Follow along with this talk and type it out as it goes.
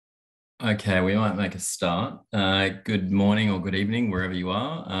Okay, we might make a start. Good morning or good evening, wherever you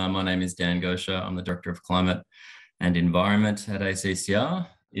are. My name is Dan Gocher. I'm the Director of Climate and Environment at ACCR.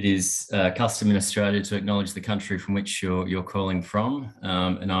 It is custom in Australia to acknowledge the country from which you're calling from,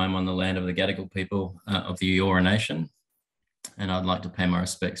 and I'm on the land of the Gadigal people of the Eora Nation. And I'd like to pay my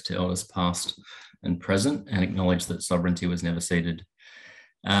respects to elders past and present and acknowledge that sovereignty was never ceded.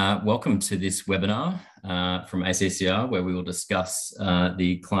 Welcome to this webinar from ACCR, where we will discuss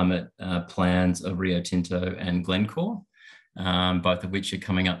the climate plans of Rio Tinto and Glencore, both of which are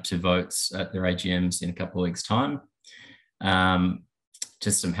coming up to votes at their AGMs in a couple of weeks' time.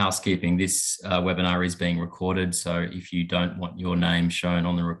 Just some housekeeping. This webinar is being recorded, so if you don't want your name shown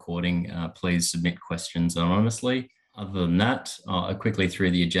on the recording, please submit questions anonymously. Other than that, quickly through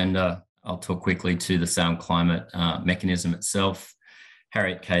the agenda, I'll talk quickly to the sound climate mechanism itself.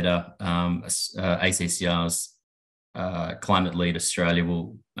 Harriet, ACCR's climate lead Australia,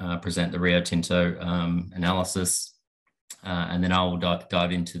 will present the Rio Tinto analysis. And then I'll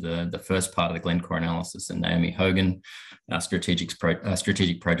dive into the first part of the Glencore analysis, and Naomi Hogan, our strategic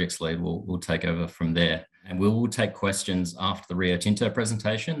projects lead, will take over from there. And we will take questions after the Rio Tinto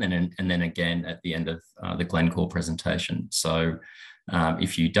presentation and then again at the end of the Glencore presentation. So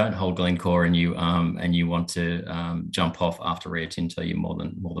if you don't hold Glencore and you want to jump off after Rio Tinto, you're more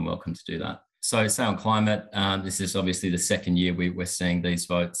than welcome to do that. So sound climate, this is obviously the second year we're seeing these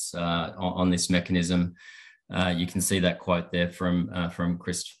votes on this mechanism. You can see that quote there from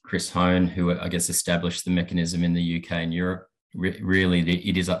Chris Hone, who I guess established the mechanism in the UK and Europe. Really,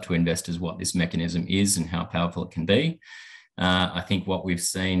 it is up to investors what this mechanism is and how powerful it can be. I think what we've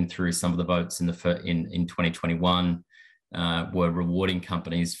seen through some of the votes in 2021 were rewarding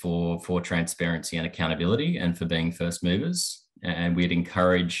companies for transparency and accountability and for being first movers. And we'd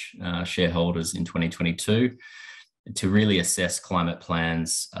encourage shareholders in 2022 to really assess climate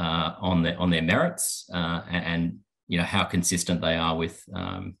plans on their merits and how consistent they are with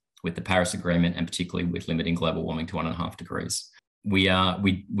the Paris Agreement, and particularly with limiting global warming to 1.5 degrees.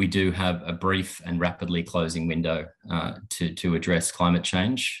 We do have a brief and rapidly closing window to address climate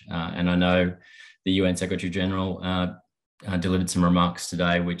change, and I know the UN Secretary General delivered some remarks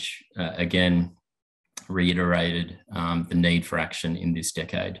today, which again reiterated the need for action in this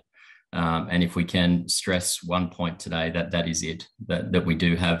decade. And if we can stress one point today, that is it, that we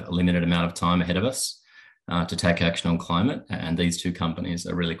do have a limited amount of time ahead of us to take action on climate, and these two companies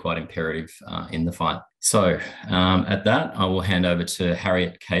are really quite imperative in the fight. So at that, I will hand over to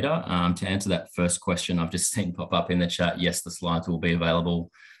Harriet Cater to answer that first question I've just seen pop up in the chat. Yes, the slides will be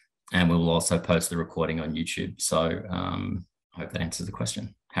available, and we will also post the recording on YouTube. So I hope that answers the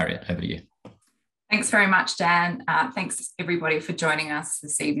question. Harriet, over to you. Thanks very much, Dan. Thanks everybody for joining us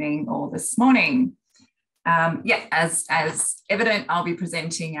this evening or this morning. As evident, I'll be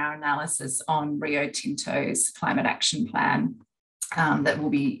presenting our analysis on Rio Tinto's climate action plan that will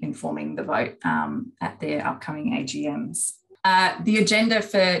be informing the vote at their upcoming AGMs. The agenda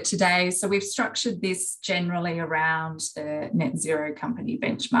for today, so we've structured this generally around the net zero company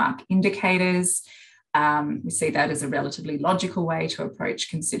benchmark indicators. We see that as a relatively logical way to approach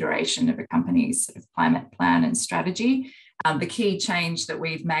consideration of a company's sort of climate plan and strategy. The key change that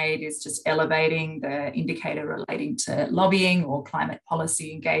we've made is just elevating the indicator relating to lobbying or climate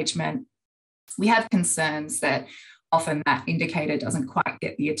policy engagement. We have concerns that often that indicator doesn't quite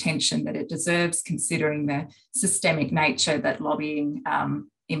get the attention that it deserves, considering the systemic nature that lobbying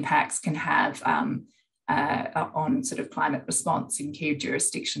impacts can have on sort of climate response in key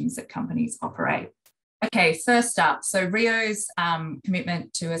jurisdictions that companies operate. Okay, first up, so Rio's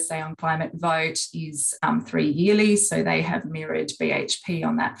commitment to a Say on Climate vote is 3 yearly, so they have mirrored BHP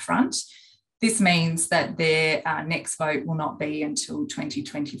on that front. This means that their next vote will not be until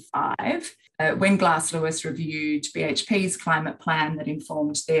 2025. When Glass Lewis reviewed BHP's climate plan that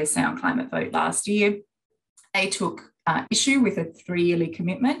informed their Say on Climate vote last year, they took issue with a 3-yearly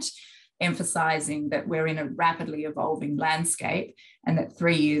commitment, emphasising that we're in a rapidly evolving landscape and that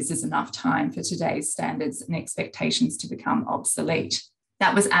 3 years is enough time for today's standards and expectations to become obsolete.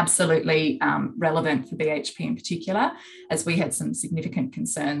 That was absolutely relevant for BHP in particular, as we had some significant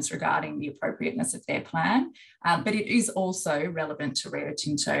concerns regarding the appropriateness of their plan, but it is also relevant to Rio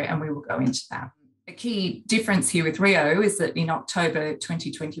Tinto, and we will go into that. The key difference here with Rio is that in October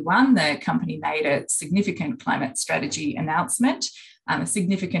 2021, the company made a significant climate strategy announcement, a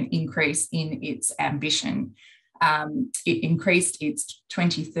significant increase in its ambition. It increased its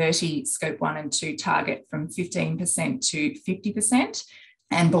 2030 Scope 1 and 2 target from 15% to 50%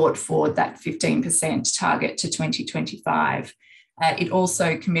 and brought forward that 15% target to 2025. It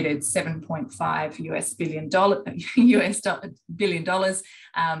also committed $7.5 billion to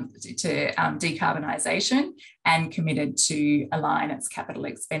decarbonisation, and committed to align its capital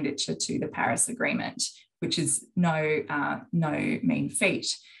expenditure to the Paris Agreement, which is no mean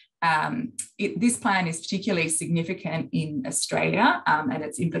feat. This plan is particularly significant in Australia and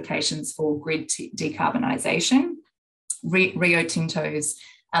its implications for grid decarbonisation. Rio Tinto's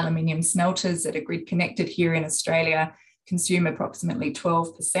aluminium smelters that are grid connected here in Australia consume approximately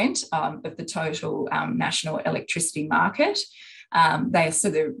 12% of the total national electricity market.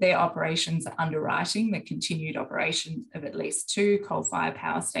 Their operations are underwriting the continued operation of at least 2 coal-fired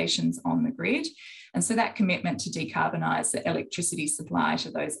power stations on the grid. And so that commitment to decarbonise the electricity supply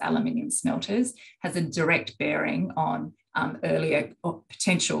to those aluminium smelters has a direct bearing on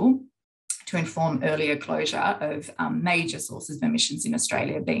potential to inform earlier closure of major sources of emissions in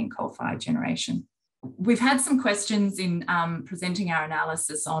Australia, being coal-fired generation. We've had some questions in presenting our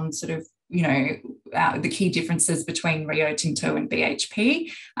analysis on sort of, the key differences between Rio Tinto and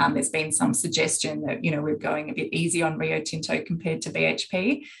BHP. There's been some suggestion that, we're going a bit easy on Rio Tinto compared to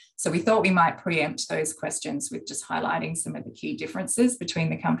BHP. So we thought we might preempt those questions with just highlighting some of the key differences between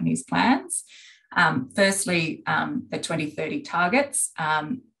the company's plans. Firstly, the 2030 targets.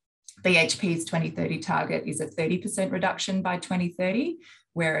 BHP's 2030 target is a 30% reduction by 2030,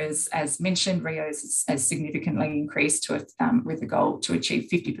 whereas, as mentioned, Rio's has significantly increased with a goal to achieve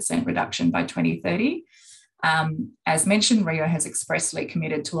 50% reduction by 2030. As mentioned, Rio has expressly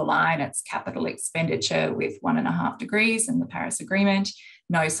committed to align its capital expenditure with 1.5 degrees in the Paris Agreement.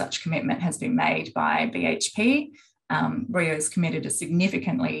 No such commitment has been made by BHP. Rio has committed a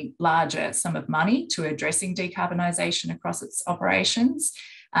significantly larger sum of money to addressing decarbonisation across its operations.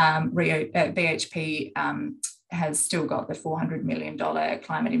 BHP has still got the $400 million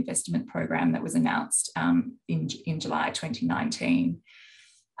climate investment program that was announced in July 2019.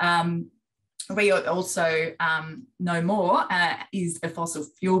 Rio also, no more, is a fossil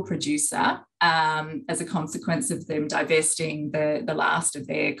fuel producer as a consequence of them divesting the last of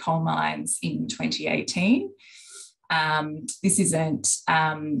their coal mines in 2018. This isn't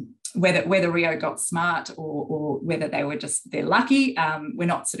whether Rio got smart or whether they're lucky. We're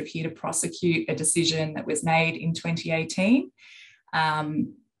not sort of here to prosecute a decision that was made in 2018.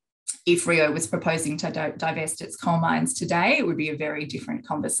 If Rio was proposing to divest its coal mines today, it would be a very different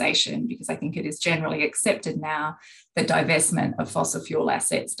conversation, because I think it is generally accepted now that divestment of fossil fuel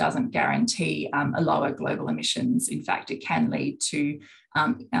assets doesn't guarantee a lower global emissions. In fact, it can lead to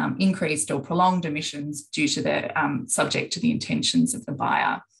increased or prolonged emissions due to the subject to the intentions of the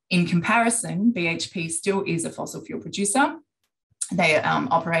buyer. In comparison, BHP still is a fossil fuel producer. They are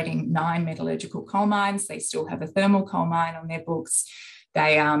operating 9 metallurgical coal mines. They still have a thermal coal mine on their books.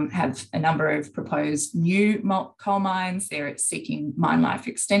 They have a number of proposed new coal mines. They're seeking mine life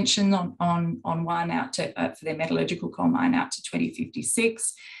extension on one out to for their metallurgical coal mine out to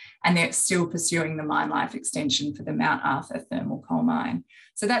 2056. And they're still pursuing the mine life extension for the Mount Arthur thermal coal mine.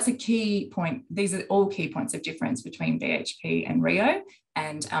 So that's a key point. These are all key points of difference between BHP and Rio.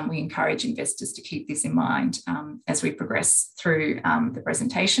 And we encourage investors to keep this in mind as we progress through the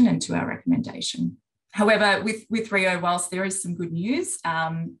presentation and to our recommendation. However, with Rio, whilst there is some good news,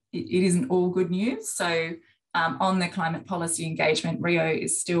 it isn't all good news. So on the climate policy engagement, Rio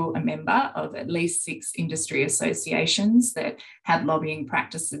is still a member of at least 6 industry associations that have lobbying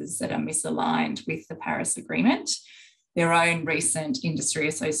practices that are misaligned with the Paris Agreement. Their own recent industry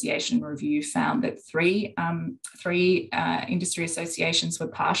association review found that three industry associations were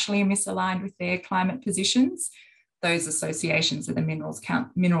partially misaligned with their climate positions. Those associations are the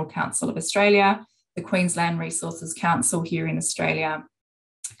Mineral Council of Australia, the Queensland Resources Council here in Australia,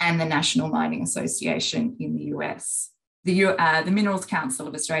 and the National Mining Association in the US. The Minerals Council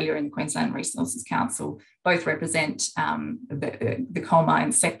of Australia and the Queensland Resources Council both represent the coal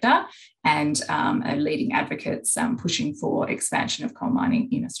mine sector and are leading advocates pushing for expansion of coal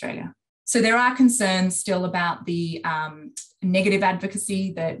mining in Australia. So there are concerns still about the negative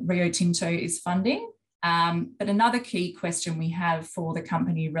advocacy that Rio Tinto is funding. But another key question we have for the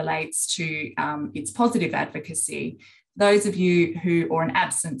company relates to its positive advocacy. Those of you who, or an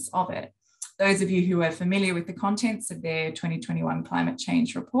absence of it, those of you who are familiar with the contents of their 2021 climate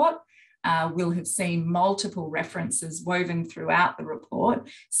change report will have seen multiple references woven throughout the report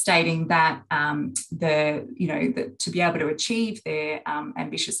stating that that to be able to achieve their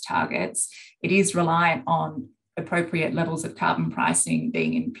ambitious targets, it is reliant on appropriate levels of carbon pricing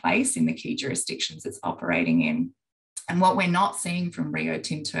being in place in the key jurisdictions it's operating in. And what we're not seeing from Rio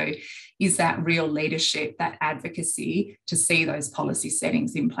Tinto is that real leadership, that advocacy to see those policy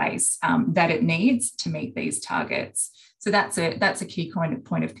settings in place that it needs to meet these targets. So that's a key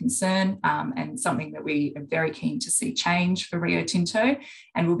point of concern and something that we are very keen to see change for Rio Tinto,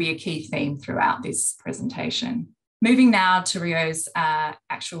 and will be a key theme throughout this presentation. Moving now to Rio's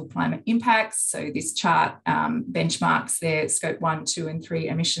actual climate impacts. So this chart benchmarks their Scope 1, 2 and 3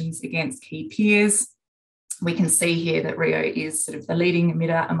 emissions against key peers. We can see here that Rio is sort of the leading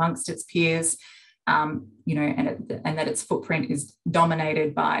emitter amongst its peers, and that its footprint is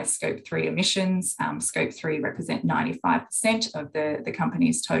dominated by Scope 3 emissions. Scope 3 represent 95% of the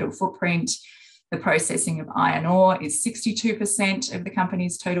company's total footprint. The processing of iron ore is 62% of the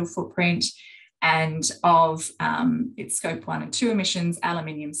company's total footprint. And of its Scope 1 and 2 emissions,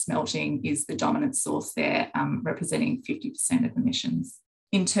 aluminium smelting is the dominant source there, representing 50% of emissions.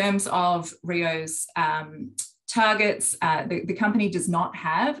 In terms of Rio's targets, the company does not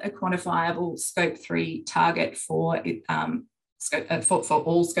have a quantifiable Scope 3 target for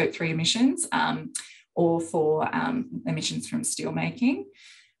all Scope 3 emissions or for emissions from steelmaking.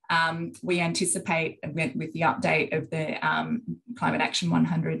 We anticipate, with the update of the Climate Action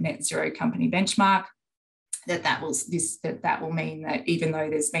 100 Net Zero Company Benchmark, that will mean that even though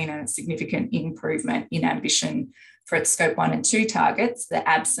there's been a significant improvement in ambition for its Scope 1 and 2 targets, the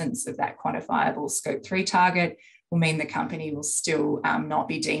absence of that quantifiable Scope 3 target will mean the company will still not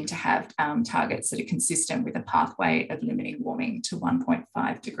be deemed to have targets that are consistent with a pathway of limiting warming to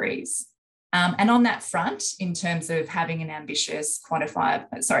 1.5 degrees. And on that front, in terms of having having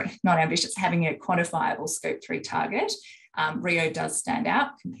a quantifiable Scope 3 target, Rio does stand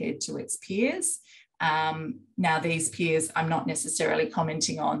out compared to its peers. Now, these peers, I'm not necessarily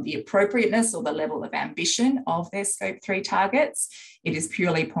commenting on the appropriateness or the level of ambition of their Scope 3 targets. It is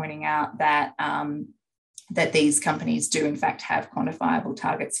purely pointing out that, that these companies do in fact have quantifiable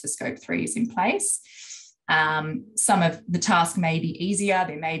targets for Scope 3s in place. Some of the task may be easier.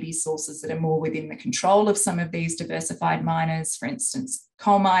 There may be sources that are more within the control of some of these diversified miners. For instance,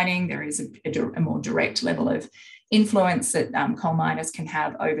 coal mining, there is a more direct level of influence that coal miners can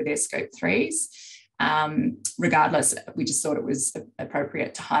have over their Scope 3s. Regardless, we just thought it was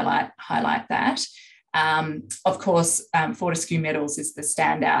appropriate to highlight that. Of course, Fortescue Metals is the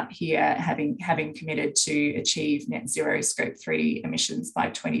standout here, having committed to achieve net zero Scope 3 emissions by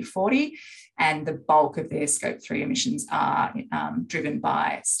 2040, and the bulk of their Scope 3 emissions are driven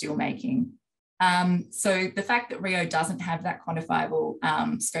by steelmaking. So the fact that Rio doesn't have that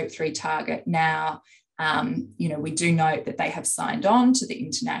quantifiable Scope 3 target now, we do note that they have signed on to the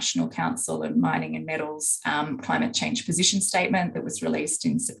International Council of Mining and Metals Climate Change Position Statement that was released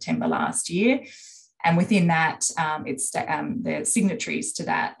in September last year. And within that, the signatories to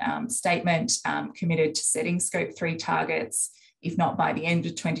that statement committed to setting Scope 3 targets, if not by the end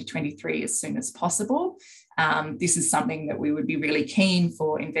of 2023, as soon as possible. This is something that we would be really keen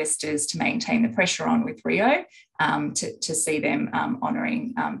for investors to maintain the pressure on with Rio to see them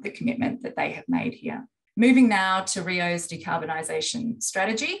honouring the commitment that they have made here. Moving now to Rio's decarbonisation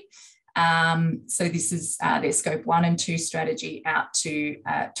strategy. So this is their Scope 1 and 2 strategy out to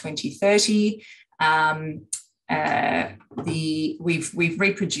 2030. We've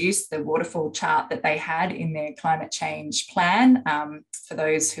reproduced the waterfall chart that they had in their climate change plan. For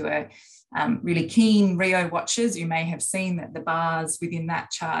those who are really keen Rio watchers, you may have seen that the bars within that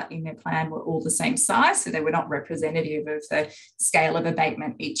chart in their plan were all the same size, so they were not representative of the scale of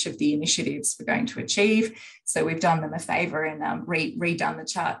abatement each of the initiatives were going to achieve. So we've done them a favour and redone the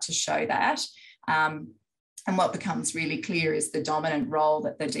chart to show that. And what becomes really clear is the dominant role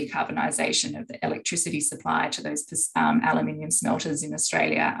that the decarbonisation of the electricity supply to those aluminium smelters in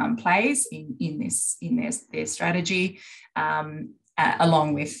Australia plays in their strategy.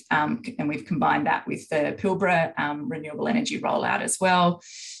 Along with, and we've combined that with the Pilbara renewable energy rollout as well.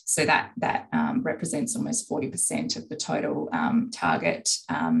 So that represents almost 40% of the total target.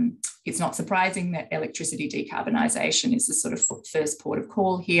 It's not surprising that electricity decarbonisation is the sort of first port of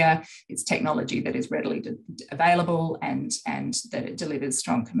call here. It's technology that is readily available and that it delivers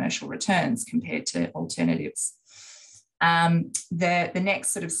strong commercial returns compared to alternatives. The next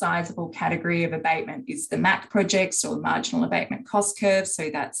sort of sizable category of abatement is the MAC projects, or marginal abatement cost curve. So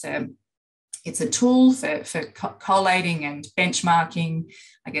it's a tool for collating and benchmarking,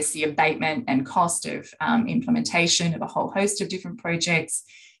 I guess, the abatement and cost of implementation of a whole host of different projects.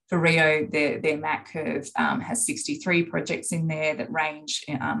 For Rio, their MAC curve has 63 projects in there that range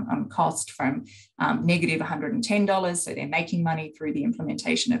on cost from negative $110, so they're making money through the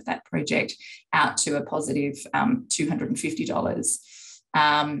implementation of that project, out to a positive $250.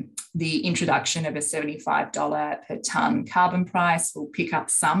 The introduction of a $75 per tonne carbon price will pick up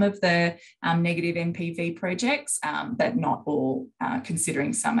some of the negative NPV projects, but not all,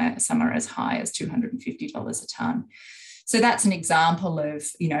 considering some are as high as $250 a tonne. So that's an example of,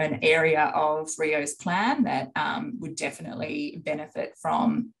 an area of Rio's plan that would definitely benefit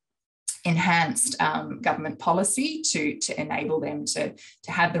from enhanced government policy to enable them to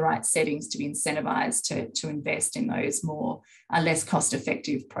have the right settings to be incentivised to invest in those more less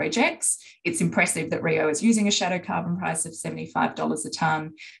cost-effective projects. It's impressive that Rio is using a shadow carbon price of $75 a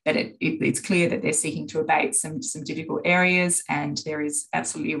tonne, but it's clear that they're seeking to abate some difficult areas, and there is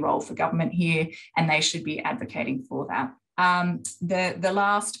absolutely a role for government here, and they should be advocating for that. The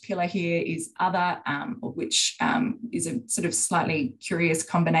last pillar here is other, which is a sort of slightly curious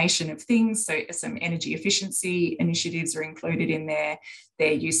combination of things. So some energy efficiency initiatives are included in there.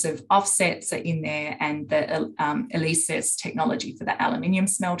 Their use of offsets are in there, and the ELYSIS technology for the aluminium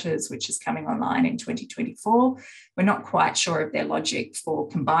smelters, which is coming online in 2024. We're not quite sure of their logic for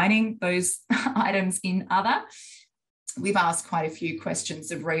combining those items in other. We've asked quite a few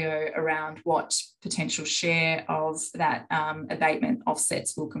questions of Rio around what potential share of that abatement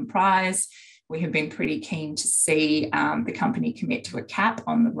offsets will comprise. We have been pretty keen to see the company commit to a cap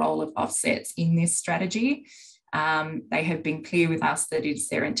on the role of offsets in this strategy. They have been clear with us that it's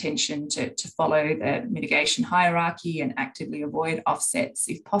their intention to follow the mitigation hierarchy and actively avoid offsets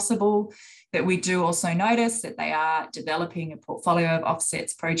if possible. But we do also notice that they are developing a portfolio of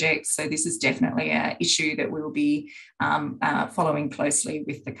offsets projects. So this is definitely an issue that we'll be following closely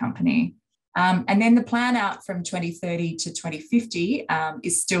with the company. And then the plan out from 2030 to 2050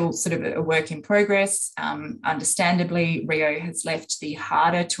 is still sort of a work in progress. Understandably, Rio has left the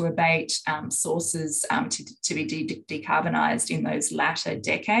harder to abate sources to be decarbonised in those latter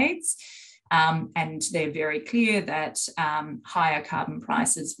decades. And they're very clear that higher carbon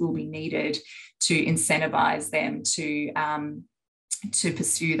prices will be needed to incentivise them to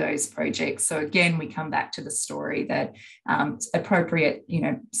pursue those projects. So again, we come back to the story that appropriate,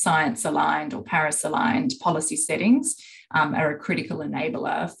 science-aligned or Paris-aligned policy settings are a critical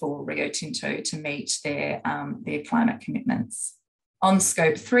enabler for Rio Tinto to meet their climate commitments. On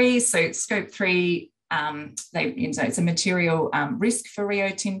Scope 3, so Scope 3, it's a material risk for Rio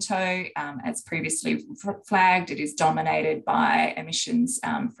Tinto. As previously flagged, it is dominated by emissions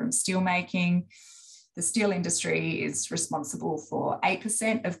from steelmaking. The steel industry is responsible for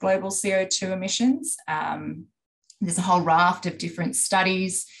 8% of global CO2 emissions. There's a whole raft of different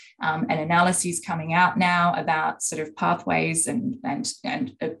studies and analyses coming out now about sort of pathways and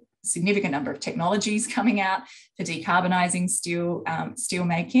a significant number of technologies coming out for decarbonising steel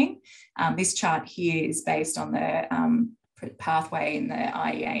making. This chart here is based on the pathway in the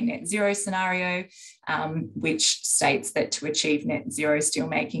IEA net zero scenario, which states that to achieve net zero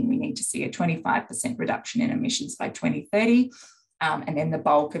steelmaking, we need to see a 25% reduction in emissions by 2030. And then the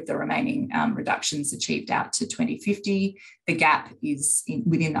bulk of the remaining reductions achieved out to 2050. The gap is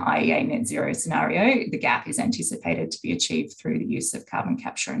within the IEA net zero scenario. The gap is anticipated to be achieved through the use of carbon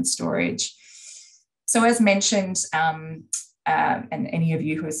capture and storage. So as mentioned, and any of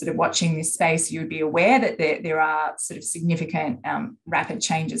you who are sort of watching this space, you would be aware that there are sort of significant rapid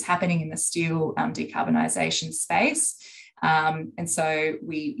changes happening in the steel decarbonisation space. And so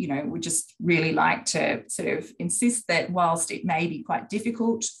we would just really like to sort of insist that whilst it may be quite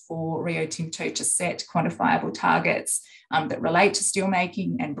difficult for Rio Tinto to set quantifiable targets that relate to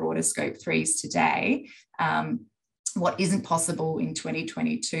steelmaking and broader Scope 3s today, what isn't possible in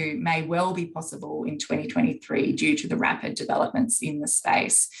 2022 may well be possible in 2023 due to the rapid developments in the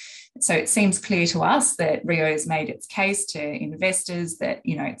space. So it seems clear to us that Rio has made its case to investors that,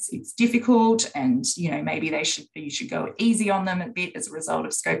 it's difficult and, maybe you should go easy on them a bit as a result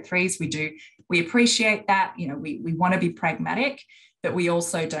of Scope 3s. We appreciate that. We want to be pragmatic, but we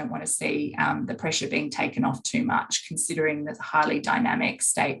also don't want to see the pressure being taken off too much, considering the highly dynamic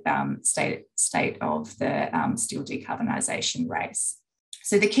state of the steel decarbonisation race.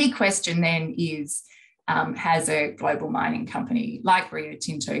 So the key question then is, has a global mining company like Rio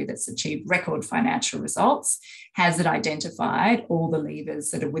Tinto that's achieved record financial results, has it identified all the levers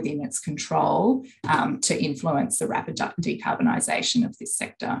that are within its control to influence the rapid decarbonisation of this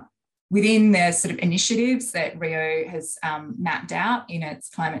sector? Within the sort of initiatives that Rio has mapped out in its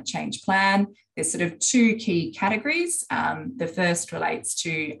climate change plan, there's sort of two key categories. The first relates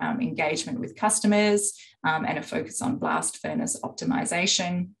to engagement with customers and a focus on blast furnace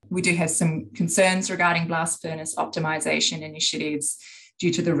optimisation. We do have some concerns regarding blast furnace optimisation initiatives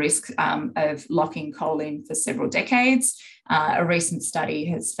due to the risk of locking coal in for several decades. A recent study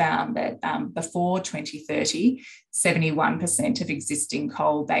has found that before 2030, 71% of existing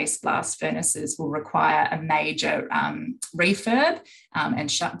coal-based blast furnaces will require a major refurb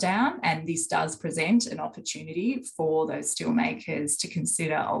and shutdown, and this does present an opportunity for those steelmakers to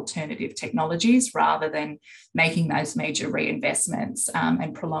consider alternative technologies rather than making those major reinvestments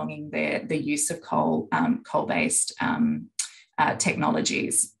and prolonging the use of coal-based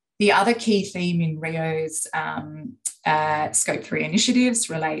technologies. The other key theme in Rio's Scope 3 initiatives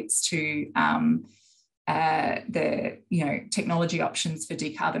relates to the technology options for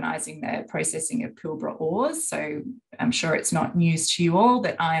decarbonising the processing of Pilbara ores. So I'm sure it's not news to you all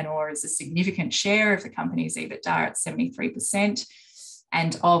that iron ore is a significant share of the company's EBITDA at 73%.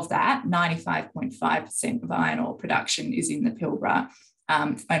 And of that, 95.5% of iron ore production is in the Pilbara,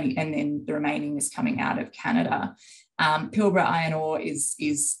 and then the remaining is coming out of Canada. Pilbara iron ore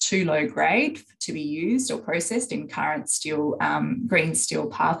is too low grade to be used or processed in current green steel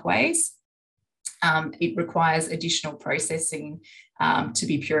pathways. It requires additional processing to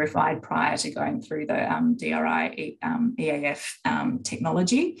be purified prior to going through the DRI EAF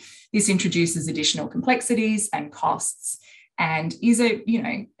technology. This introduces additional complexities and costs, and is a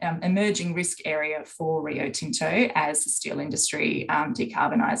emerging risk area for Rio Tinto as the steel industry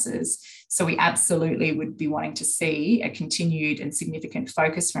decarbonises. So we absolutely would be wanting to see a continued and significant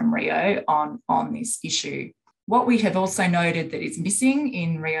focus from Rio on this issue. What we have also noted that is missing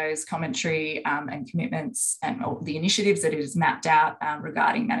in Rio's commentary and commitments and the initiatives that it has mapped out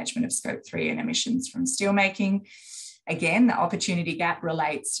regarding management of Scope 3 and emissions from steelmaking. Again, the opportunity gap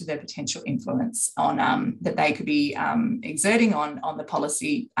relates to the potential influence on that they could be exerting on the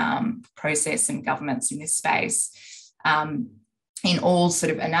policy process and governments in this space. In all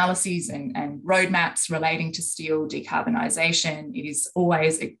sort of analyses and roadmaps relating to steel decarbonisation, it is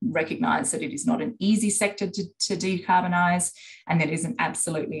always recognised that it is not an easy sector to decarbonise, and there is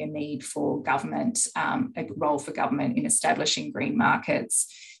absolutely a need for government, a role for government in establishing green markets,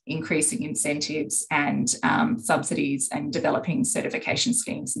 increasing incentives and subsidies, and developing certification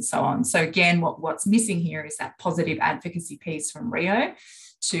schemes and so on. So again, what's missing here is that positive advocacy piece from Rio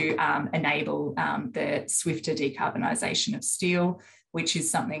to enable the swifter decarbonisation of steel, which is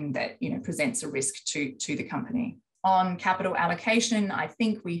something that presents a risk to the company. On capital allocation, I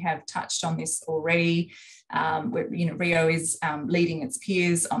think we have touched on this already. Rio is leading its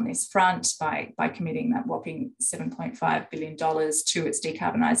peers on this front by committing that whopping $7.5 billion to its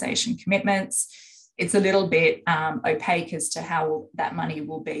decarbonisation commitments. It's a little bit opaque as to how that money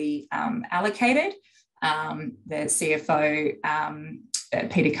will be allocated. The CFO,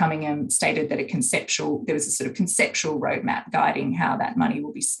 Peter Cunningham, stated that there was a sort of conceptual roadmap guiding how that money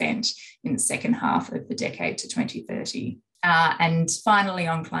will be spent in the second half of the decade to 2030. And finally,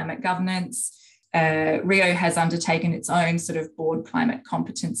 on climate governance, Rio has undertaken its own sort of board climate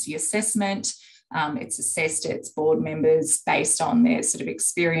competency assessment. It's assessed its board members based on their sort of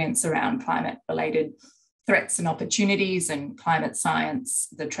experience around climate-related threats and opportunities and climate science,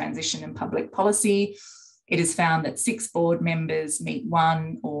 the transition and public policy. It has found that 6 board members meet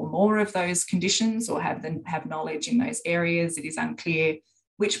one or more of those conditions or have knowledge in those areas. It is unclear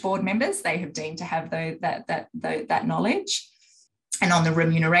which board members they have deemed to have that knowledge. And on the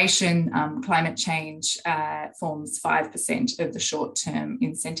remuneration, climate change forms 5% of the short-term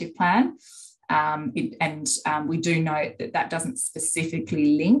incentive plan. We do note that doesn't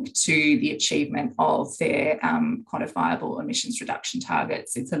specifically link to the achievement of their quantifiable emissions reduction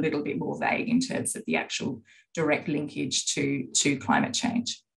targets. It's a little bit more vague in terms of the actual direct linkage to climate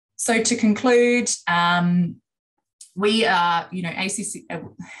change. So to conclude, we are,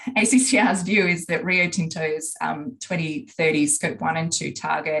 ACCR's view is that Rio Tinto's 2030 Scope 1 and 2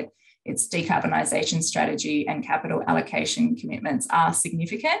 target, its decarbonisation strategy and capital allocation commitments are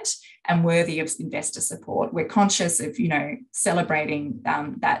significant and worthy of investor support. We're conscious of, celebrating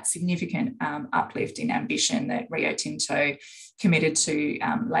that significant uplift in ambition that Rio Tinto committed to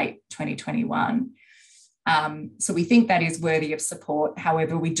late 2021. So we think that is worthy of support.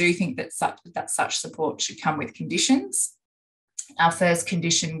 However, we do think that such support should come with conditions. Our first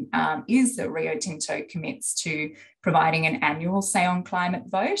condition is that Rio Tinto commits to providing an annual say on climate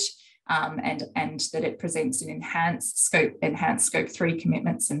vote, and that it presents an enhanced Scope 3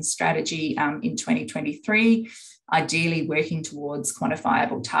 commitments and strategy in 2023, ideally working towards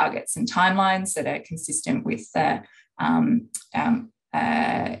quantifiable targets and timelines that are consistent with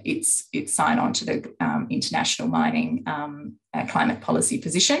its sign on to the International Mining Climate Policy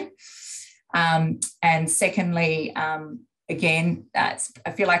position. And secondly, Again, I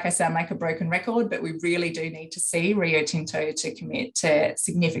feel like I sound like a broken record, but we really do need to see Rio Tinto to commit to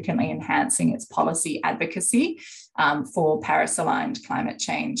significantly enhancing its policy advocacy for Paris-aligned climate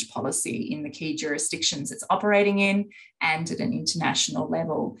change policy in the key jurisdictions it's operating in and at an international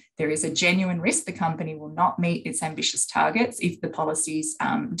level. There is a genuine risk the company will not meet its ambitious targets if the policies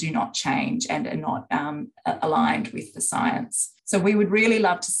do not change and are not aligned with the science. So we would really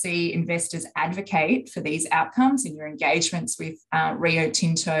love to see investors advocate for these outcomes in your engagements with Rio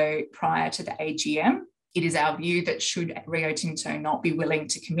Tinto prior to the AGM. It is our view that should Rio Tinto not be willing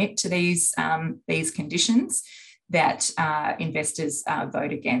to commit to these conditions, that investors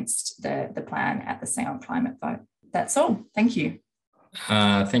vote against the plan at the Say on Climate vote. That's all. Thank you.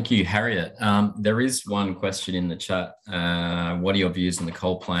 Thank you, Harriet. There is one question in the chat. What are your views on the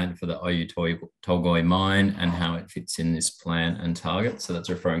coal plant for the Oyu Tolgoi mine and how it fits in this plan and target? So that's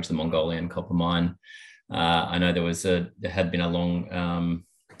referring to the Mongolian copper mine. I know there had been a long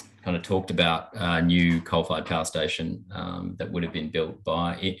kind of talked about a new coal-fired power station that would have been built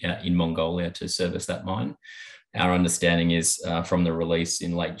in Mongolia to service that mine. Our understanding is from the release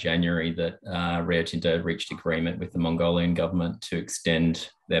in late January that Rio Tinto reached agreement with the Mongolian government to extend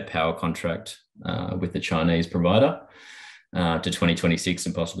their power contract with the Chinese provider to 2026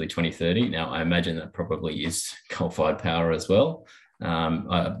 and possibly 2030. Now, I imagine that probably is coal-fired power as well.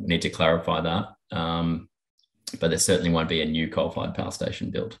 I need to clarify that. But there certainly won't be a new coal-fired power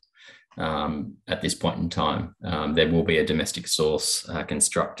station built at this point in time. There will be a domestic source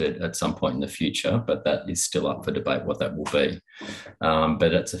constructed at some point in the future, but that is still up for debate what that will be.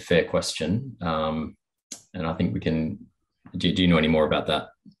 But it's a fair question. And I think we can, do you know any more about that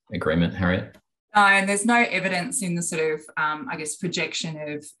agreement, Harriet? No, and there's no evidence in the sort of, I guess, projection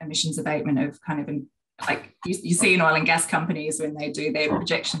of emissions abatement of kind of like you see in oil and gas companies when they do their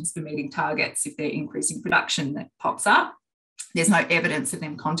projections for meeting targets, if they're increasing production, that pops up. There's no evidence of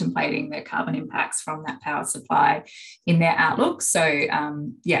them contemplating their carbon impacts from that power supply in their outlook. So,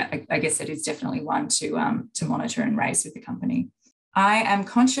 I guess it is definitely one to monitor and raise with the company. I am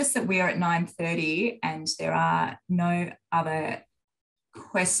conscious that we are at 9:30 and there are no other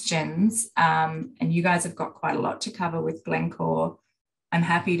questions. And you guys have got quite a lot to cover with Glencore. I'm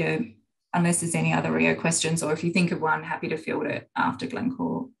happy to, unless there's any other Rio questions, or if you think of one, happy to field it after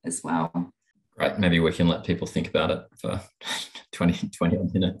Glencore as well. Great. Maybe we can let people think about it for 20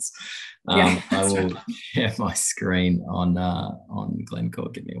 odd minutes. Yeah, I will share my screen on Glencore.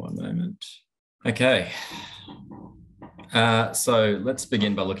 Give me one moment. Okay. So let's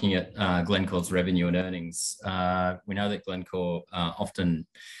begin by looking at Glencore's revenue and earnings. We know that Glencore often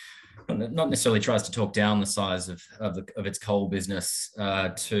not necessarily tries to talk down the size of its coal business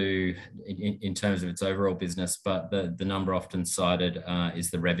in terms of its overall business, but the number often cited is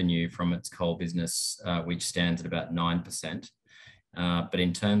the revenue from its coal business, which stands at about 9%. But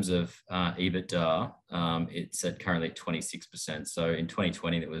in terms of EBITDA, it's currently at 26%. So in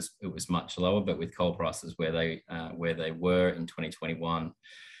 2020, it was much lower, but with coal prices where they were in 2021.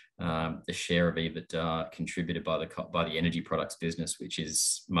 The share of EBITDA contributed by the energy products business, which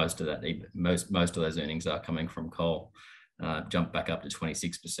is most of those earnings are coming from coal, jumped back up to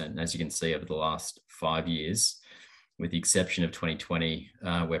 26%. And as you can see, over the last 5 years, with the exception of 2020,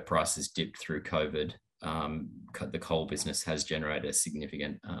 where prices dipped through COVID, the coal business has generated a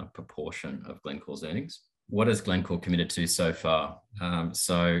significant proportion of Glencore's earnings. What has Glencore committed to so far?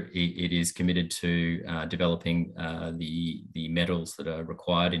 So it is committed to developing the metals that are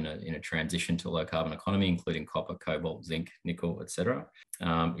required in a transition to a low carbon economy, including copper, cobalt, zinc, nickel, etc.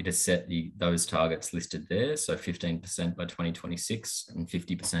 It has set those targets listed there, so 15% by 2026 and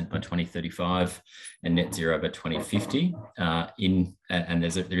 50% by 2035 and net zero by 2050. And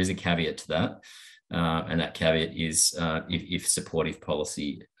there is a caveat to that. And that caveat is if supportive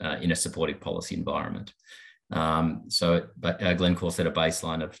policy in a supportive policy environment. But Glencore set a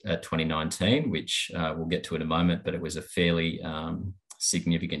baseline of 2019, which we'll get to in a moment, but it was a fairly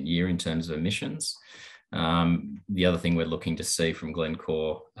significant year in terms of emissions. The other thing we're looking to see from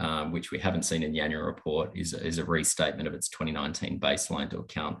Glencore, which we haven't seen in the annual report, is a restatement of its 2019 baseline to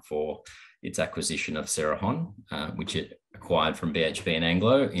account for its acquisition of Cerrejón, which it acquired from BHP and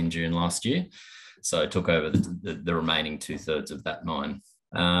Anglo in June last year. So it took over the remaining 2/3 of that mine.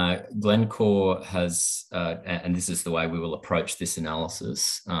 Glencore has, and this is the way we will approach this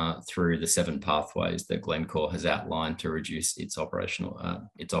analysis through the 7 pathways that Glencore has outlined to reduce its operational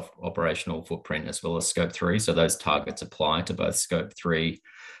footprint as well as Scope 3. So those targets apply to both Scope 3,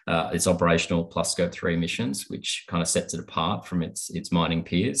 its operational plus Scope 3 emissions, which kind of sets it apart from its mining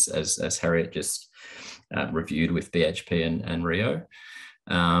peers, as Harriet just reviewed with BHP and Rio.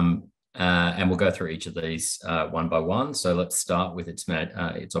 And we'll go through each of these one by one. So let's start with its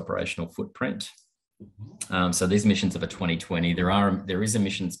operational footprint. So these emissions are for 2020. There is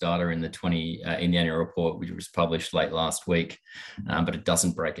emissions data in the annual report, which was published late last week, but it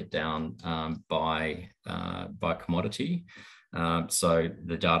doesn't break it down by commodity. So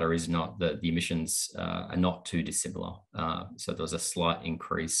the data is not the emissions are not too dissimilar. So there was a slight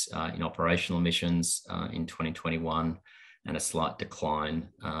increase in operational emissions in 2021 and a slight decline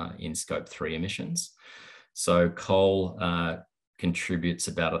in scope 3 emissions. So coal contributes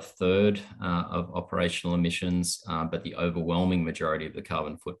about a third of operational emissions, but the overwhelming majority of the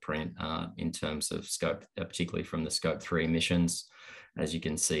carbon footprint in terms of scope, particularly from the scope 3 emissions, as you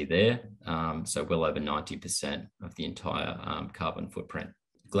can see there. So well over 90% of the entire carbon footprint.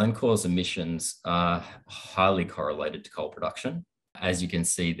 Glencore's emissions are highly correlated to coal production. As you can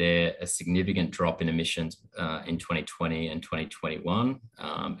see there, a significant drop in emissions in 2020 and 2021.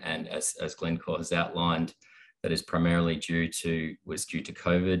 And as Glencore has outlined, that is primarily due to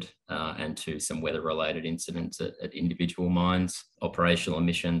COVID and to some weather-related incidents at individual mines. Operational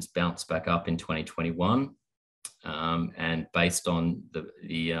emissions bounced back up in 2021. And based on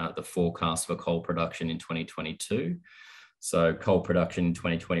the forecast for coal production in 2022, so coal production in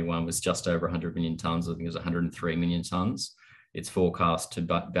 2021 was just over 100 million tonnes. I think it was 103 million tonnes. It's forecast to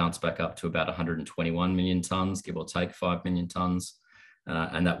bounce back up to about 121 million tonnes, give or take 5 million tonnes.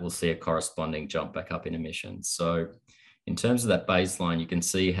 And that will see a corresponding jump back up in emissions. So in terms of that baseline, you can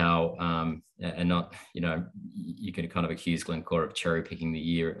see how, you can kind of accuse Glencore of cherry picking the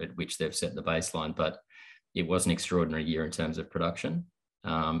year at which they've set the baseline, but it was an extraordinary year in terms of production.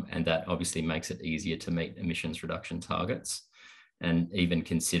 And that obviously makes it easier to meet emissions reduction targets. And even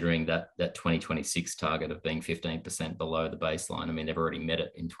considering that 2026 target of being 15% below the baseline, I mean, they've already met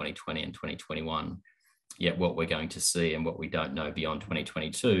it in 2020 and 2021. Yet what we're going to see and what we don't know beyond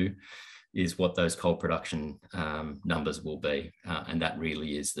 2022 is what those coal production numbers will be. And that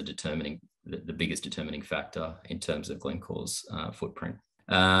really is the biggest determining factor in terms of Glencore's footprint.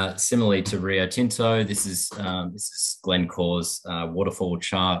 Similarly to Rio Tinto, this is Glencore's waterfall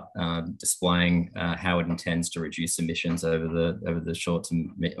chart displaying how it intends to reduce emissions over the short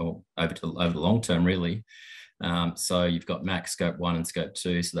term or over the long term, really. So you've got max scope 1 and scope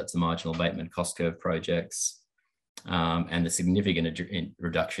 2, so that's the marginal abatement cost curve projects. And the significant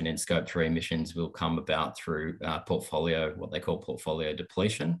reduction in scope 3 emissions will come about through what they call portfolio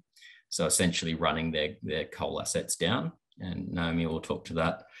depletion. So essentially running their coal assets down. And Naomi will talk to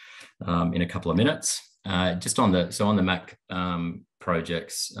that in a couple of minutes. Just on the MAC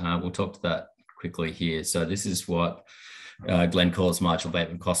projects, we'll talk to that quickly here. So this is what Glencore's marginal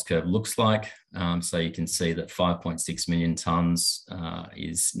abatement cost curve looks like. So you can see that 5.6 million tonnes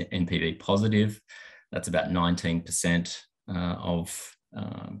is NPV positive. That's about 19% of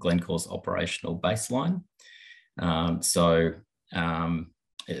Glencore's operational baseline.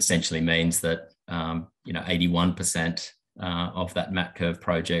 It essentially means that 81% of that MAC curve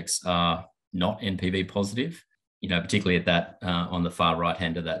projects are not NPV positive. Particularly at that on the far right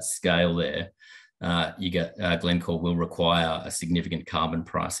hand of that scale there. Glencore will require a significant carbon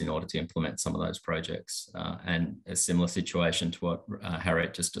price in order to implement some of those projects. And a similar situation to what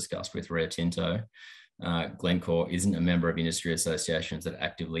Harriet just discussed with Rio Tinto. Glencore isn't a member of industry associations that are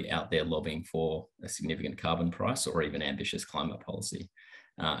actively out there lobbying for a significant carbon price or even ambitious climate policy.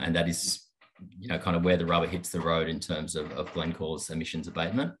 And that is kind of where the rubber hits the road in terms of Glencore's emissions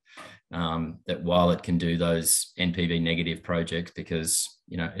abatement. That while it can do those NPV negative projects because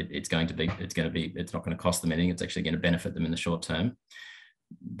it's not going to cost them anything, it's actually going to benefit them in the short term.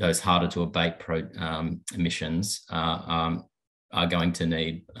 Those harder to abate emissions are going to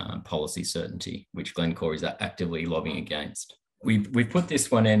need policy certainty, which Glencore is actively lobbying against. We've put this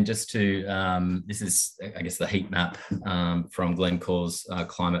one in just to, this is, I guess, the heat map from Glencore's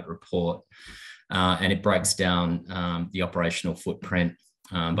climate report. And it breaks down the operational footprint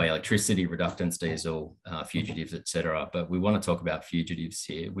by electricity, reductants, diesel, fugitives, etc. But we want to talk about fugitives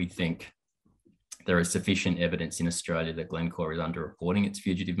here. We think there is sufficient evidence in Australia that Glencore is underreporting its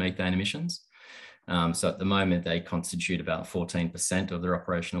fugitive methane emissions. So at the moment, they constitute about 14% of their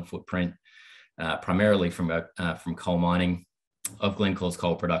operational footprint, primarily from coal mining. Of Glencore's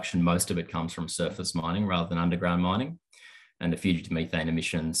coal production, most of it comes from surface mining rather than underground mining. And the fugitive methane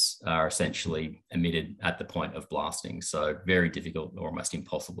emissions are essentially emitted at the point of blasting. So very difficult or almost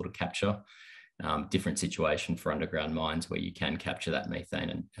impossible to capture. Different situation for underground mines where you can capture that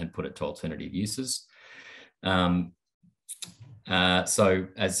methane and put it to alternative uses. So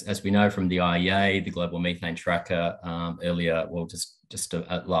as we know from the IEA, the Global Methane Tracker, earlier, well, just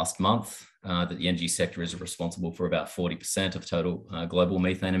last month, that the energy sector is responsible for about 40% of total global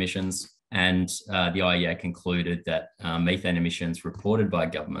methane emissions. And the IEA concluded that methane emissions reported by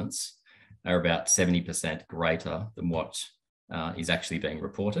governments are about 70% greater than what is actually being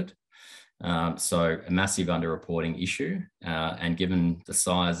reported. So a massive underreporting issue. And given the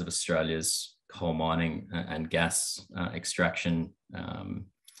size of Australia's coal mining and gas extraction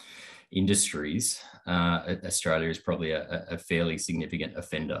industries, Australia is probably a fairly significant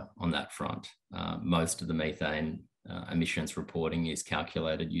offender on that front. Most of the methane emissions reporting is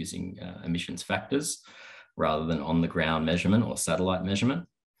calculated using emissions factors rather than on the ground measurement or satellite measurement.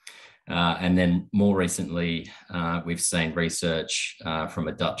 And then more recently, we've seen research from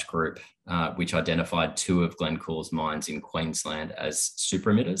a Dutch group which identified 2 of Glencore's mines in Queensland as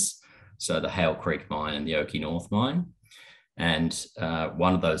super emitters. So the Hale Creek mine and the Oakey North mine. And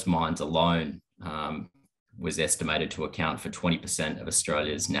one of those mines alone was estimated to account for 20% of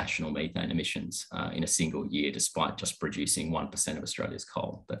Australia's national methane emissions in a single year, despite just producing 1% of Australia's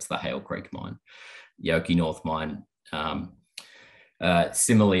coal. That's the Hale Creek mine. The Oakey North mine,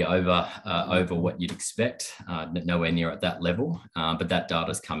 similarly over what you'd expect, nowhere near at that level, but that data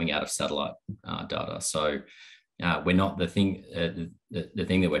is coming out of satellite data. So we're not the thing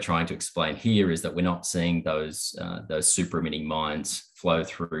that we're trying to explain here is that we're not seeing those super emitting mines flow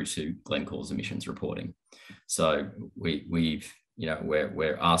through to Glencore's emissions reporting. So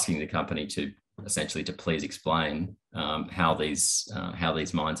we're asking the company to essentially to please explain how these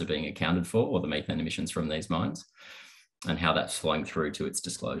mines are being accounted for, or the methane emissions from these mines, and how that's flowing through to its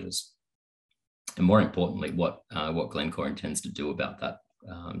disclosures. And more importantly, what Glencore intends to do about that,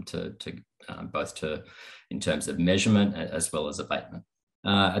 both in terms of measurement as well as abatement.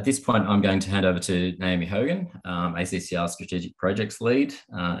 At this point, I'm going to hand over to Naomi Hogan, ACCR Strategic Projects Lead,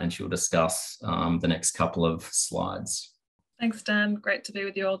 and she'll discuss the next couple of slides. Thanks, Dan. Great to be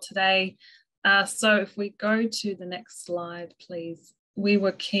with you all today. So if we go to the next slide, please. We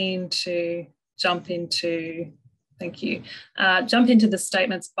were keen to jump into the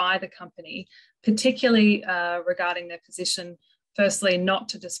statements by the company, particularly regarding their position, firstly, not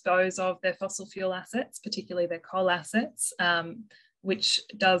to dispose of their fossil fuel assets, particularly their coal assets, which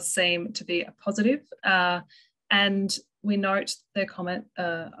does seem to be a positive. And we note their comment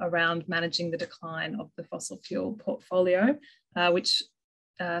around managing the decline of the fossil fuel portfolio, which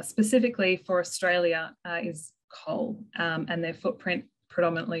specifically for Australia is coal, and their footprint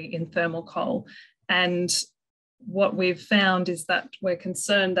predominantly in thermal coal. And what we've found is that we're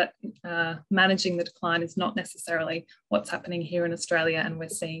concerned that managing the decline is not necessarily what's happening here in Australia, and we're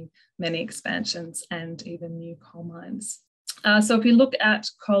seeing many expansions and even new coal mines. So if we look at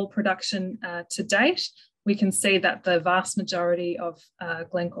coal production to date, we can see that the vast majority of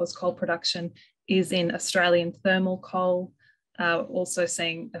Glencore's coal production is in Australian thermal coal, also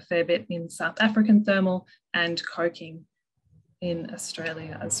seeing a fair bit in South African thermal and coking in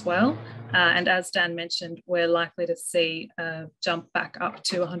Australia as well. And as Dan mentioned, we're likely to see a jump back up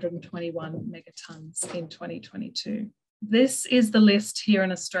to 121 megatons in 2022. This is the list here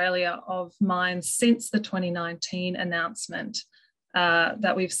in Australia of mines since the 2019 announcement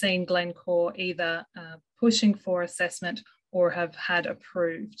that we've seen Glencore either pushing for assessment or have had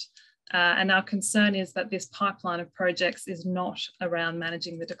approved. And our concern is that this pipeline of projects is not around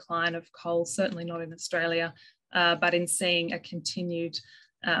managing the decline of coal, certainly not in Australia, but in seeing a continued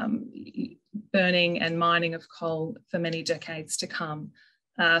burning and mining of coal for many decades to come.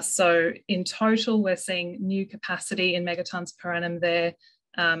 So in total, we're seeing new capacity in megatons per annum there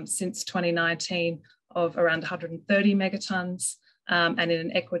since 2019 of around 130 megatons, and in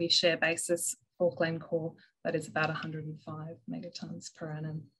an equity share basis for Glencore, that is about 105 megatons per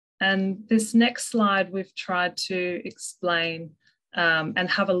annum. And this next slide, we've tried to explain and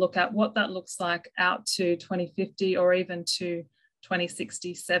have a look at what that looks like out to 2050 or even to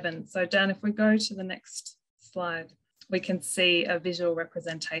 2067. So Dan, if we go to the next slide, we can see a visual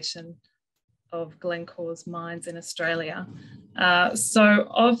representation of Glencore's mines in Australia. So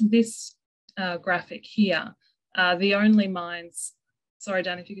of this graphic here, the only mines, sorry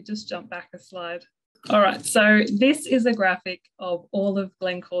Dan, if you could just jump back a slide. All right, so this is a graphic of all of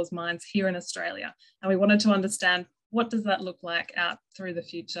Glencore's mines here in Australia. And we wanted to understand, what does that look like out through the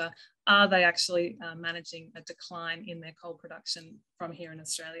future? Are they actually managing a decline in their coal production from here in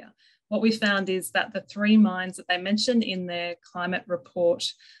Australia? What we found is that the 3 mines that they mentioned in their climate report,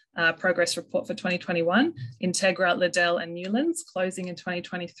 progress report for 2021, Integra, Liddell and Newlands, closing in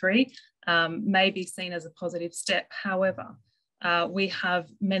 2023, may be seen as a positive step. However, we have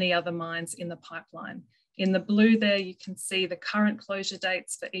many other mines in the pipeline. In the blue there, you can see the current closure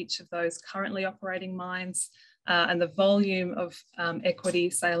dates for each of those currently operating mines, and the volume of equity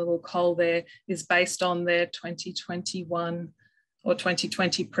saleable coal there is based on their 2021 or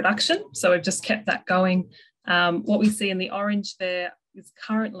 2020 production. So we've just kept that going. What we see in the orange there is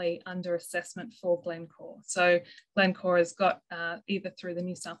currently under assessment for Glencore. So Glencore has got either through the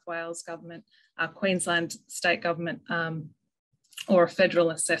New South Wales government, Queensland state government, or a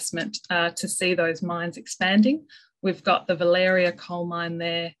federal assessment to see those mines expanding. We've got the Valeria coal mine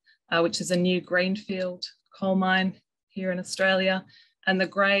there, which is a new greenfield coal mine here in Australia. And the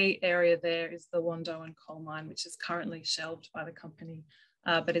grey area there is the Wandoan coal mine, which is currently shelved by the company,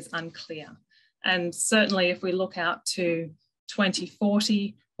 but is unclear. And certainly if we look out to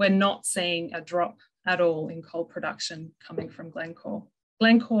 2040, we're not seeing a drop at all in coal production coming from Glencore.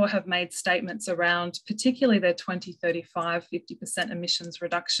 Glencore have made statements around particularly their 2035 50% emissions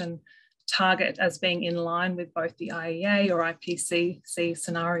reduction target as being in line with both the IEA or IPCC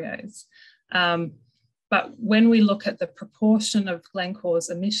scenarios. But when we look at the proportion of Glencore's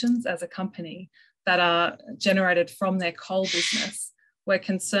emissions as a company that are generated from their coal business, we're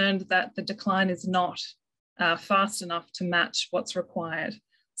concerned that the decline is not fast enough to match what's required.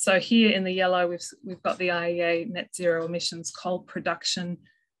 So here in the yellow, we've got the IEA net zero emissions coal production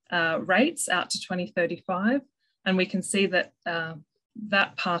rates out to 2035. And we can see that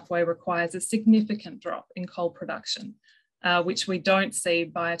that pathway requires a significant drop in coal production, which we don't see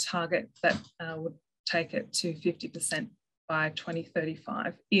by a target that would take it to 50% by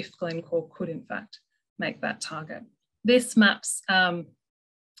 2035, if Glencore could in fact make that target. This maps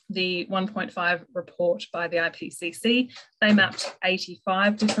the 1.5 report by the IPCC. They mapped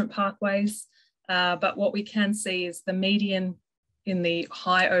 85 different pathways, but what we can see is the median in the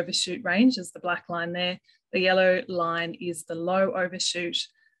high overshoot range is the black line there. The yellow line is the low overshoot.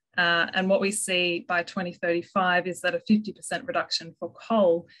 And what we see by 2035 is that a 50% reduction for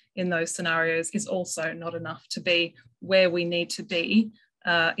coal in those scenarios is also not enough to be where we need to be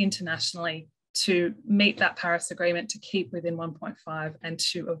internationally to meet that Paris Agreement, to keep within 1.5 and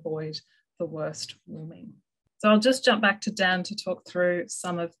to avoid the worst warming. So I'll just jump back to Dan to talk through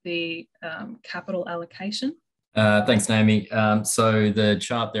some of the capital allocation. Thanks, Naomi. So the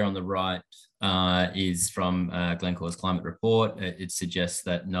chart there on the right is from Glencore's climate report. It suggests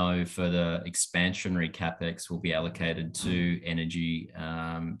that no further expansionary capex will be allocated to energy,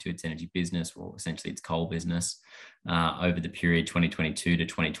 to its energy business, or essentially its coal business, over the period 2022 to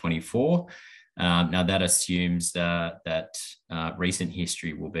 2024. Now that assumes that recent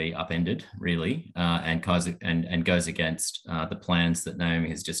history will be upended, really, and goes against the plans that Naomi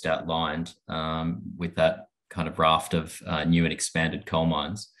has just outlined with that kind of raft of new and expanded coal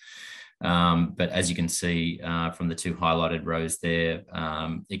mines. But as you can see from the two highlighted rows there,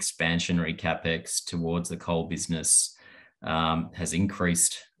 expansionary capex towards the coal business has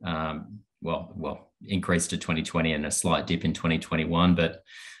increased, increased to 2020 and a slight dip in 2021, but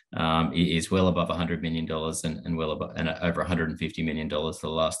it is well above $100 million and well above, and over $150 million for the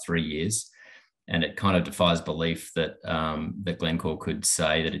last 3 years. And it kind of defies belief that that Glencore could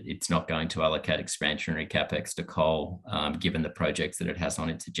say that it's not going to allocate expansionary capex to coal, given the projects that it has on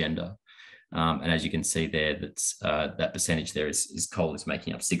its agenda. And as you can see there, that percentage there is coal is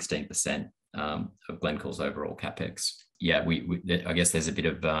making up 16% of Glencore's overall capex. Yeah, I guess there's a bit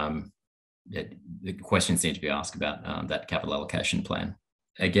of the questions need to be asked about that capital allocation plan.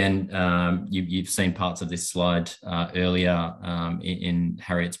 Again, you've seen parts of this slide earlier in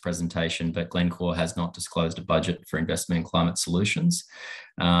Harriet's presentation, but Glencore has not disclosed a budget for investment in climate solutions.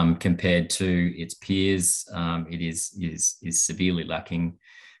 Compared to its peers, it is severely lacking.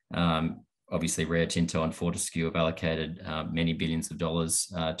 Obviously, Rio Tinto and Fortescue have allocated many billions of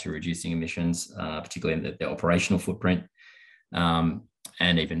dollars to reducing emissions, particularly in the operational footprint.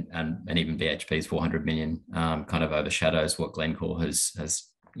 And even BHP's 400 million kind of overshadows what Glencore has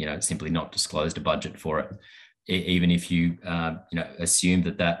simply not disclosed a budget for it. Even if you assume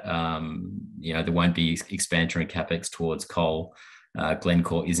that there won't be expansionary capex towards coal,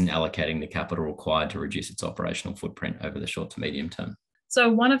 Glencore isn't allocating the capital required to reduce its operational footprint over the short to medium term. So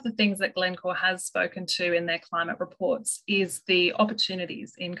one of the things that Glencore has spoken to in their climate reports is the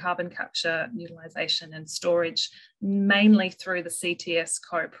opportunities in carbon capture, utilisation and storage, mainly through the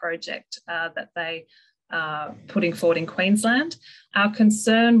CTS-CO project that they are putting forward in Queensland. Our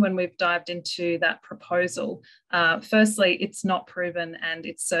concern when we've dived into that proposal, firstly, it's not proven and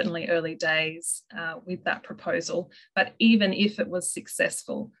it's certainly early days with that proposal. But even if it was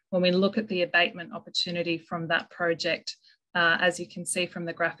successful, when we look at the abatement opportunity from that project, as you can see from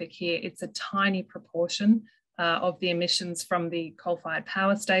the graphic here, it's a tiny proportion of the emissions from the coal-fired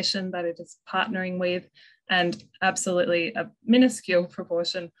power station that it is partnering with, and absolutely a minuscule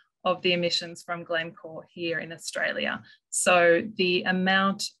proportion of the emissions from Glencore here in Australia. So the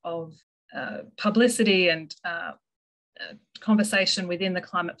amount of publicity and conversation within the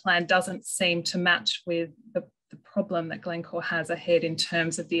climate plan doesn't seem to match with the problem that Glencore has ahead in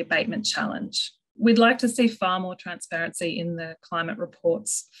terms of the abatement challenge. We'd like to see far more transparency in the climate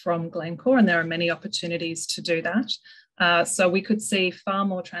reports from Glencore, and there are many opportunities to do that. So we could see far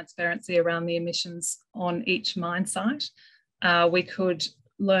more transparency around the emissions on each mine site. We could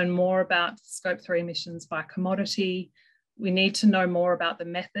learn more about Scope 3 emissions by commodity. We need to know more about the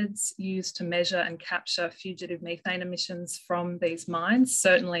methods used to measure and capture fugitive methane emissions from these mines.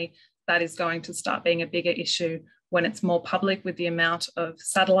 Certainly, that is going to start being a bigger issue when it's more public with the amount of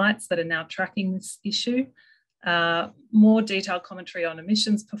satellites that are now tracking this issue. More detailed commentary on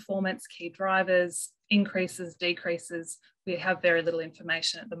emissions performance, key drivers, increases, decreases. We have very little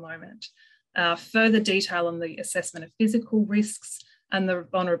information at the moment. Further detail on the assessment of physical risks and the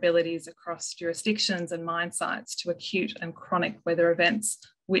vulnerabilities across jurisdictions and mine sites to acute and chronic weather events,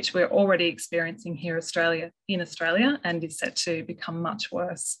 which we're already experiencing here in Australia and is set to become much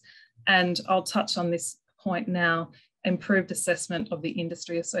worse. And I'll touch on this point now, improved assessment of the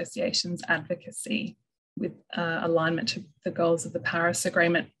industry association's advocacy with alignment to the goals of the Paris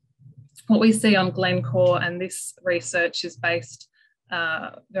Agreement. What we see on Glencore, and this research is based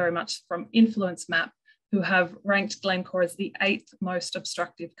very much from Influence Map, who have ranked Glencore as the 8th most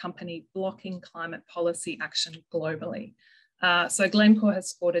obstructive company blocking climate policy action globally. So Glencore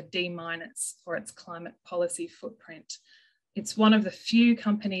has scored a D- for its climate policy footprint. It's one of the few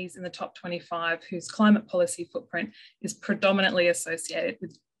companies in the top 25 whose climate policy footprint is predominantly associated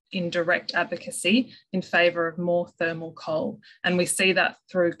with indirect advocacy in favour of more thermal coal. And we see that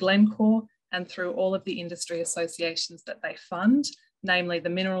through Glencore and through all of the industry associations that they fund, namely the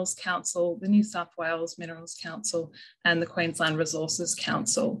Minerals Council, the New South Wales Minerals Council, and the Queensland Resources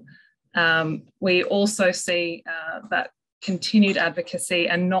Council. We also see that continued advocacy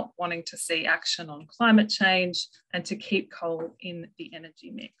and not wanting to see action on climate change and to keep coal in the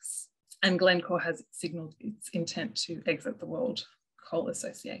energy mix. And Glencore has signalled its intent to exit the World Coal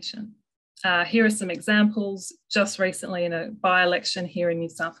Association. Here are some examples. Just recently in a by-election here in New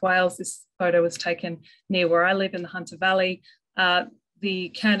South Wales, this photo was taken near where I live in the Hunter Valley. The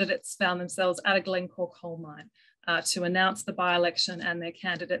candidates found themselves at a Glencore coal mine to announce the by-election and their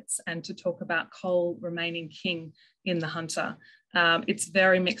candidates and to talk about coal remaining king in the Hunter. It's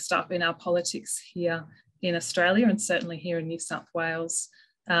very mixed up in our politics here in Australia and certainly here in New South Wales.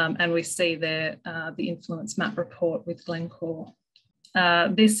 And we see there the Influence Map report with Glencore.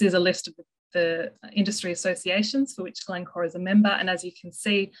 This is a list of the industry associations for which Glencore is a member. And as you can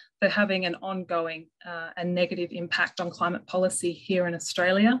see, they're having an ongoing and negative impact on climate policy here in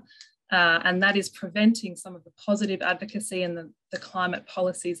Australia. And that is preventing some of the positive advocacy and the climate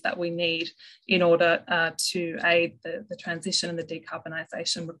policies that we need in order to aid the transition and the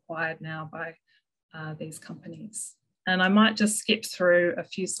decarbonisation required now by these companies. And I might just skip through a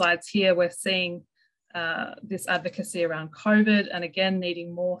few slides here. We're seeing this advocacy around COVID and again,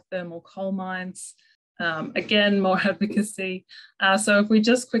 needing more thermal coal mines. Again, more advocacy. So if we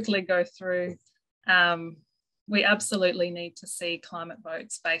just quickly go through, we absolutely need to see climate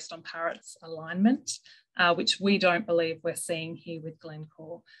votes based on Paris alignment, which we don't believe we're seeing here with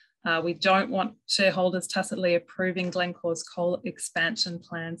Glencore. We don't want shareholders tacitly approving Glencore's coal expansion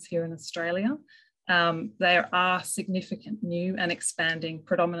plans here in Australia. There are significant new and expanding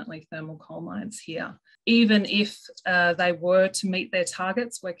predominantly thermal coal mines here. Even if they were to meet their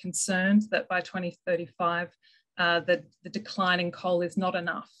targets, we're concerned that by 2035, the decline in coal is not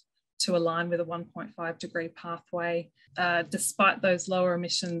enough to align with a 1.5 degree pathway. Despite those lower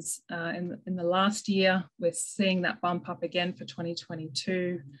emissions in the last year, we're seeing that bump up again for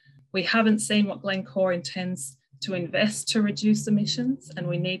 2022. We haven't seen what Glencore intends to invest to reduce emissions, and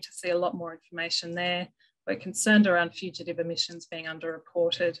we need to see a lot more information there. We're concerned around fugitive emissions being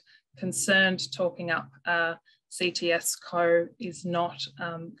underreported, concerned talking up CTS Co is not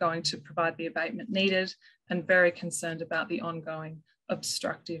going to provide the abatement needed, and very concerned about the ongoing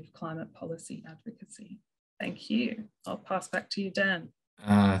obstructive climate policy advocacy. Thank you. I'll pass back to you, Dan.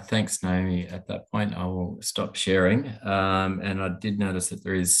 Thanks, Naomi. At that point, I will stop sharing. And I did notice that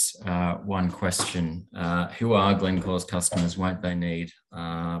there is one question. Who are Glencore's customers? Won't they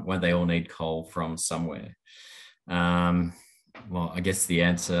all need coal from somewhere? Well, I guess the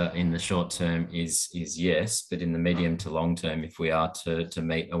answer in the short term is yes, but in the medium to long term, if we are to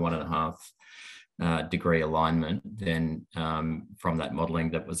meet a 1.5 degree alignment, then from that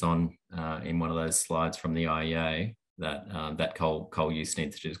modelling that was on in one of those slides from the IEA, that coal use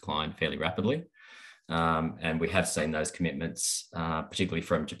needs to decline fairly rapidly. And we have seen those commitments, particularly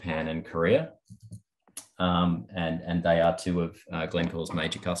from Japan and Korea. And they are two of Glencore's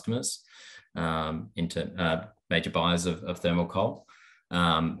major customers, major buyers of thermal coal.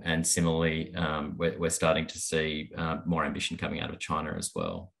 And similarly, we're starting to see more ambition coming out of China as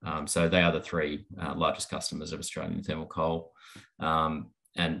well. So they are the three largest customers of Australian thermal coal.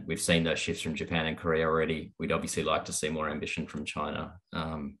 And we've seen those shifts from Japan and Korea already. We'd obviously like to see more ambition from China.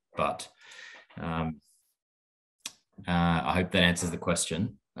 But I hope that answers the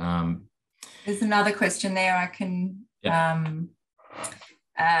question. There's another question there. I can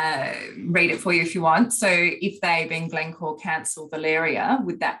read it for you if you want. So if they, being Glencore, cancel Valeria,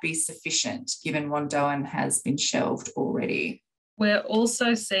 would that be sufficient given Wandoan has been shelved already? We're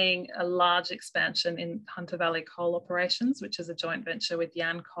also seeing a large expansion in Hunter Valley Coal Operations, which is a joint venture with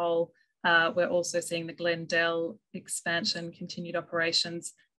Yancoal. We're also seeing the Glendale expansion, continued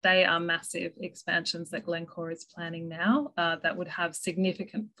operations. They are massive expansions that Glencore is planning now that would have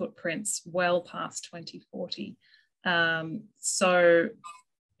significant footprints well past 2040. So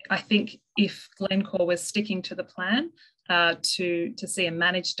I think if Glencore was sticking to the plan to see a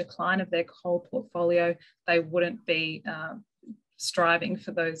managed decline of their coal portfolio, they wouldn't be striving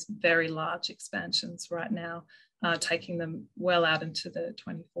for those very large expansions right now, taking them well out into the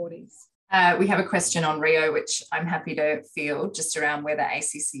 2040s. We have a question on Rio, which I'm happy to field, just around whether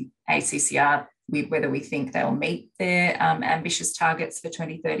ACCR, whether we think they'll meet their ambitious targets for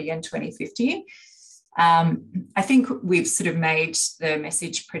 2030 and 2050. I think we've sort of made the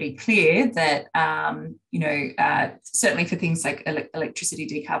message pretty clear that, certainly for things like electricity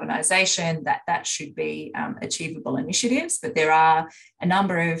decarbonisation, that should be achievable initiatives, but there are a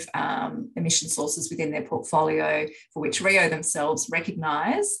number of emission sources within their portfolio for which Rio themselves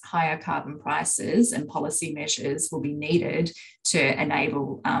recognise higher carbon prices and policy measures will be needed to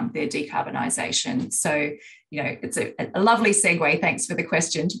enable their decarbonisation. So, it's a lovely segue, thanks for the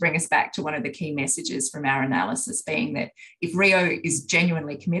question, to bring us back to one of the key messages from our analysis being that if Rio is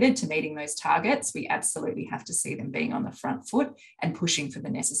genuinely committed to meeting those targets, we absolutely have to see them being on the front foot and pushing for the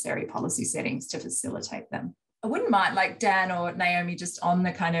necessary policy settings to facilitate them. I wouldn't mind, like Dan or Naomi, just on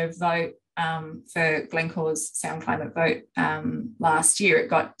the kind of vote for Glencore's Sound Climate vote last year, it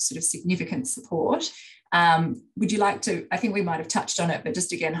got sort of significant support. Would you like to, I think we might have touched on it, but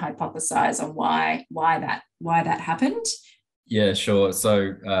just again, hypothesize on why that happened? Yeah, sure.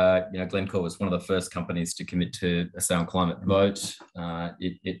 So, Glencore was one of the first companies to commit to a Sound Climate vote.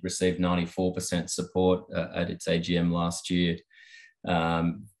 It received 94% support at its AGM last year.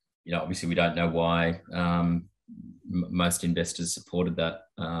 Obviously we don't know why most investors supported that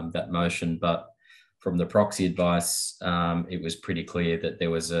motion, but from the proxy advice, it was pretty clear that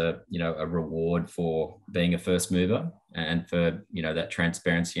there was a reward for being a first mover and for that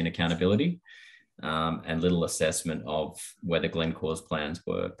transparency and accountability, and little assessment of whether Glencore's plans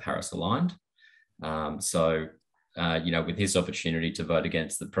were Paris aligned. So with his opportunity to vote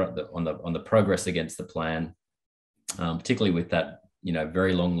against on the progress against the plan, particularly with that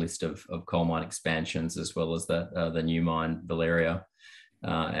very long list of coal mine expansions, as well as the new mine Valeria.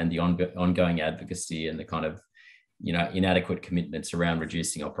 And the ongoing advocacy and the kind of, inadequate commitments around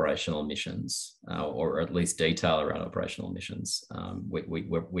reducing operational emissions, or at least detail around operational emissions,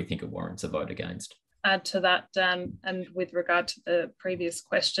 we think it warrants a vote against. Add to that, Dan, and with regard to the previous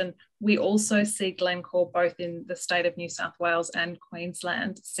question, we also see Glencore both in the state of New South Wales and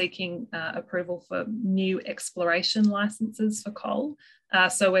Queensland seeking approval for new exploration licences for coal.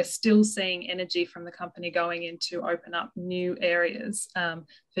 So we're still seeing energy from the company going in to open up new areas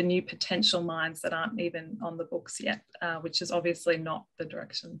for new potential mines that aren't even on the books yet, which is obviously not the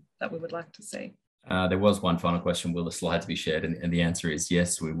direction that we would like to see. There was one final question: will the slides be shared? And the answer is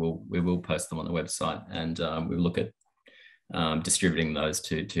yes. We will post them on the website, and we'll look at distributing those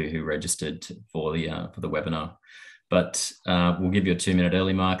to who registered for the webinar. But we'll give you a 2-minute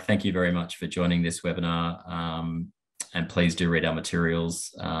early mark. Thank you very much for joining this webinar. And please do read our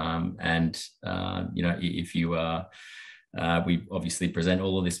materials. If you are, we obviously present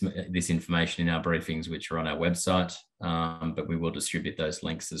all of this information in our briefings, which are on our website, but we will distribute those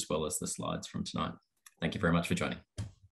links as well as the slides from tonight. Thank you very much for joining.